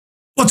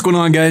What's going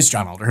on, guys?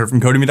 John Alder here from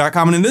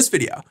Codemy.com, and in this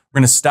video, we're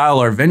going to style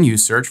our venue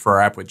search for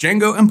our app with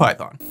Django and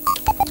Python.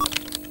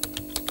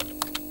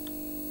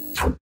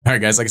 All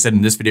right, guys, like I said,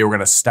 in this video, we're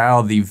going to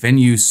style the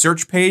venue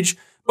search page.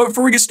 But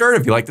before we get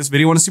started, if you like this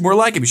video and want to see more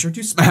like it, be sure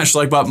to smash the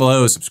like button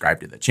below, subscribe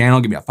to the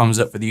channel, give me a thumbs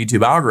up for the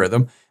YouTube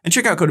algorithm, and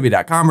check out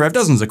Codemy.com, where I have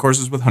dozens of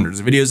courses with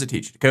hundreds of videos that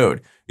teach you to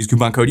code. Use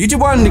coupon code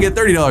YouTube1 to get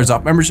 $30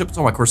 off memberships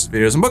on all my courses,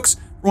 videos, and books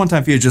for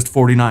one-time fee of just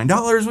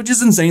 $49, which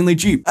is insanely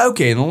cheap.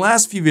 Okay, in the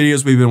last few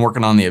videos, we've been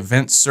working on the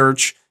event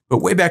search,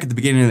 but way back at the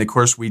beginning of the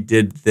course, we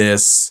did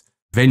this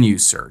venue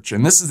search,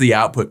 and this is the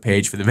output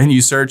page for the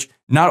venue search.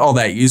 Not all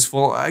that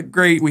useful.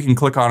 Great, we can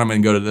click on them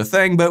and go to the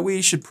thing, but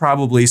we should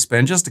probably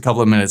spend just a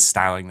couple of minutes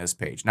styling this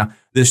page. Now,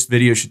 this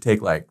video should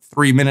take like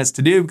 3 minutes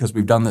to do because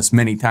we've done this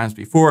many times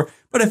before,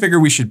 but I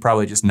figure we should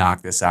probably just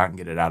knock this out and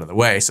get it out of the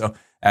way. So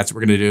that's what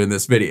we're gonna do in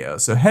this video.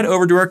 So head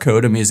over to our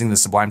code. I'm using the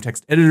Sublime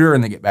Text Editor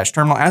and the Git Bash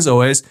terminal as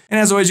always.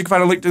 And as always, you can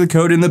find a link to the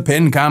code in the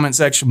pinned comment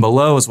section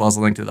below, as well as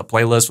a link to the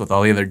playlist with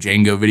all the other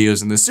Django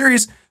videos in this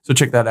series. So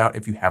check that out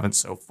if you haven't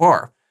so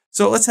far.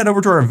 So let's head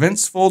over to our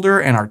events folder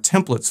and our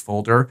templates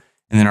folder,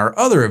 and then our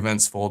other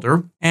events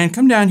folder, and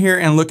come down here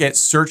and look at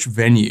search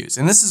venues.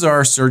 And this is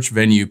our search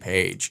venue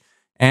page.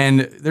 And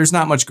there's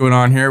not much going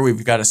on here.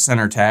 We've got a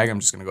center tag. I'm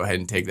just gonna go ahead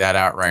and take that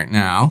out right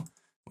now.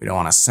 We don't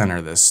wanna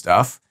center this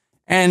stuff.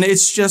 And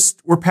it's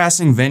just, we're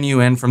passing venue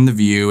in from the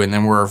view, and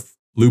then we're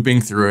looping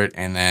through it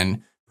and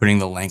then putting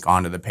the link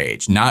onto the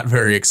page. Not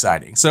very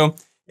exciting. So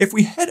if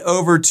we head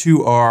over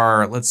to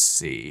our, let's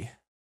see,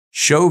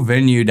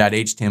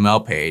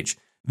 showvenue.html page,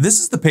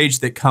 this is the page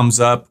that comes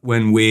up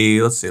when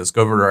we, let's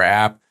go over to our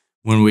app.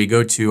 When we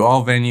go to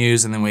all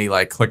venues and then we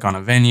click on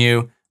a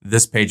venue,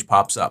 this page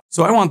pops up.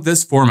 So I want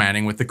this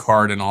formatting with the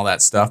card and all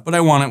that stuff, but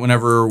I want it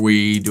whenever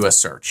we do a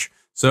search.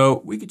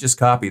 So we could just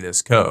copy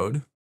this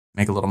code,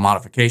 make a little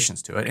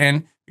modifications to it.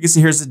 And you can see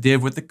here's the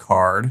div with the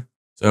card.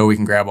 So we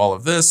can grab all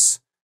of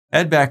this,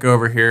 head back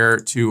over here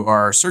to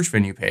our search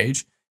venue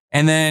page.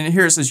 And then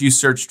here it says you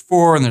searched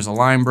for, and there's a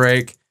line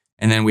break.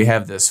 And then we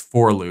have this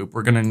for loop.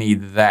 We're gonna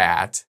need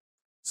that.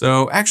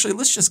 So actually,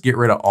 let's just get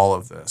rid of all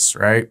of this,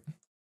 right?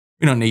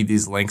 We don't need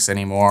these links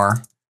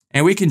anymore.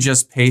 And we can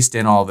just paste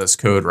in all this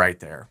code right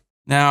there.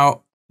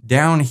 Now,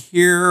 down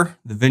here,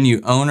 the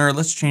venue owner,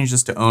 let's change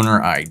this to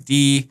owner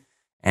ID.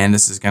 And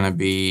this is gonna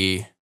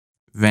be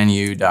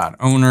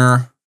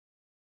venue.owner.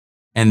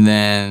 And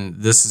then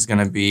this is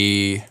gonna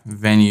be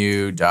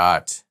venue.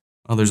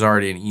 Well, there's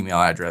already an email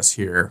address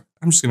here.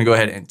 I'm just gonna go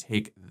ahead and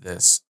take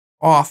this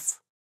off.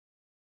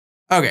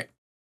 Okay.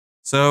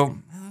 So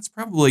that's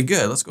probably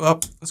good. Let's go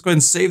up. Let's go ahead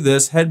and save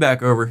this, head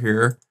back over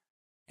here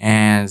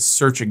and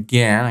search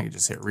again. I can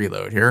just hit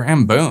reload here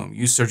and boom,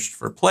 you searched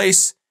for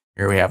place.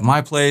 Here we have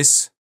my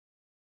place,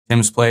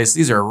 Tim's place.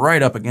 These are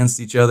right up against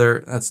each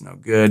other. That's no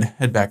good.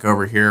 Head back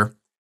over here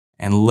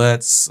and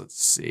let's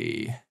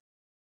see.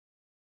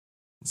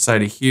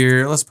 Inside of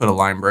here, let's put a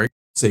line break.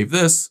 Save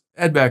this,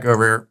 head back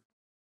over here,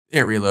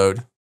 hit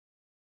reload.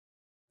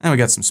 And we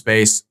got some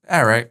space.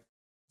 All right,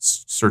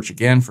 search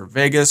again for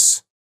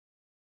Vegas.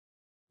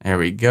 There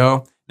we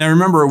go. Now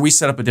remember, we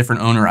set up a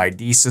different owner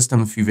ID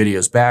system a few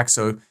videos back,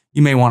 so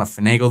you may want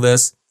to finagle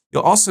this.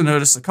 You'll also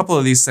notice a couple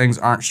of these things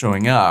aren't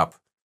showing up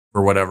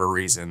for whatever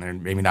reason. They're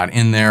maybe not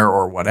in there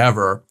or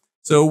whatever.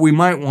 So we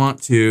might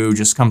want to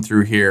just come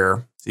through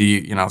here.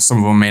 See, some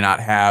of them may not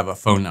have a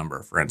phone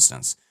number, for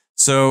instance.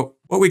 So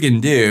what we can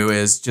do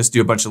is just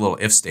do a bunch of little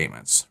if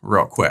statements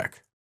real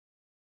quick.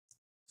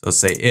 So let's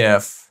say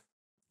if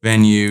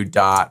venue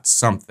dot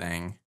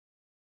something,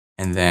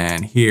 and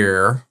then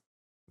here,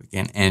 we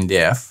can end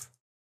if.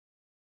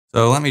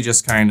 So let me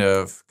just kind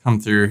of come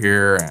through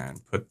here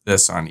and put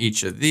this on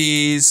each of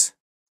these.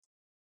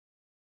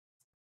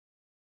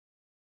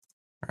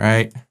 All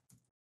right.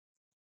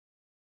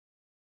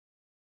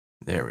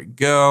 There we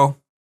go.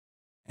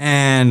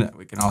 And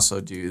we can also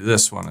do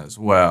this one as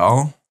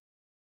well.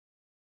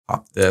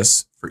 Pop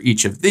this for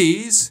each of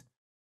these.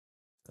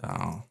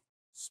 So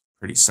it's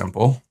pretty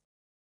simple.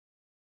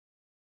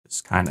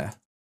 Just kind of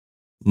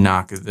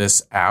knock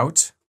this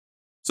out.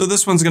 So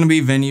this one's going to be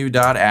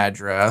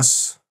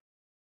venue.address.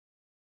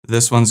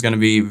 This one's going to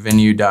be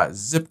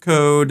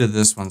venue.zipcode.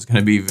 This one's going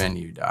to be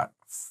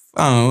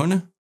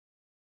venue.phone.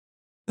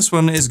 This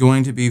one is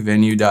going to be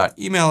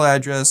venue.email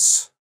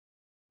address.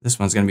 This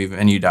one's going to be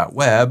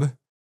venue.web.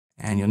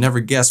 And you'll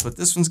never guess what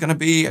this one's going to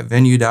be,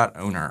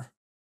 venue.owner.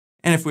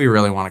 And if we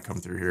really want to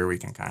come through here, we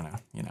can kind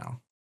of,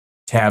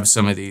 tab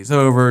some of these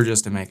over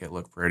just to make it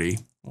look pretty,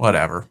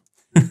 whatever,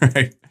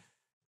 right?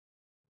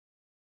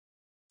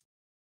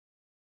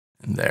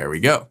 And there we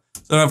go.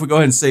 So now if we go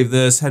ahead and save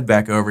this, head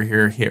back over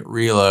here, hit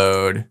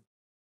reload,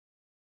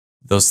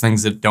 those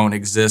things that don't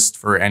exist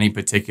for any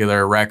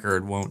particular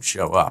record won't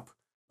show up.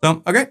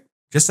 So, okay,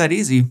 just that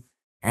easy.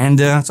 And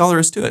that's all there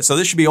is to it. So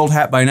this should be old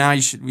hat by now.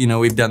 You should,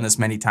 we've done this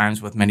many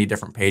times with many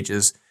different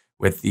pages,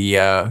 with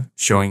the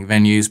showing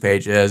venues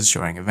pages,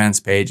 showing events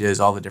pages,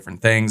 all the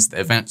different things.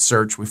 The event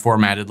search we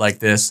formatted like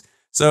this.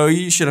 So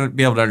you should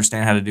be able to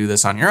understand how to do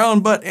this on your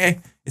own, but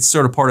it's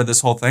sort of part of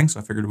this whole thing. So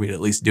I figured we'd at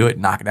least do it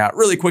and knock it out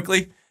really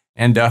quickly.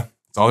 And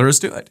that's all there is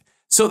to it.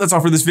 So that's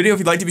all for this video. If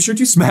you'd like to, be sure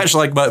to smash the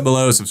like button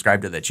below,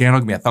 subscribe to the channel,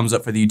 give me a thumbs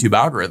up for the YouTube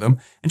algorithm,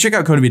 and check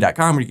out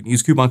Codemy.com where you can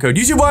use coupon code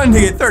YouTube1 to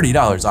get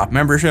 $30 off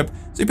membership.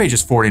 So you pay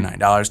just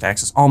 $49 to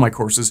access all my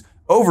courses,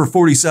 over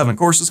 47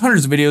 courses,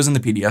 hundreds of videos, and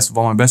the PDFs of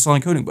all my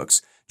best-selling coding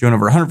books. Join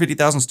over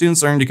 150,000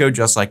 students learning to code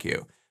just like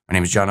you. My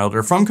name is John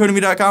Elder from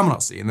Codemy.com, and I'll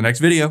see you in the next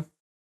video.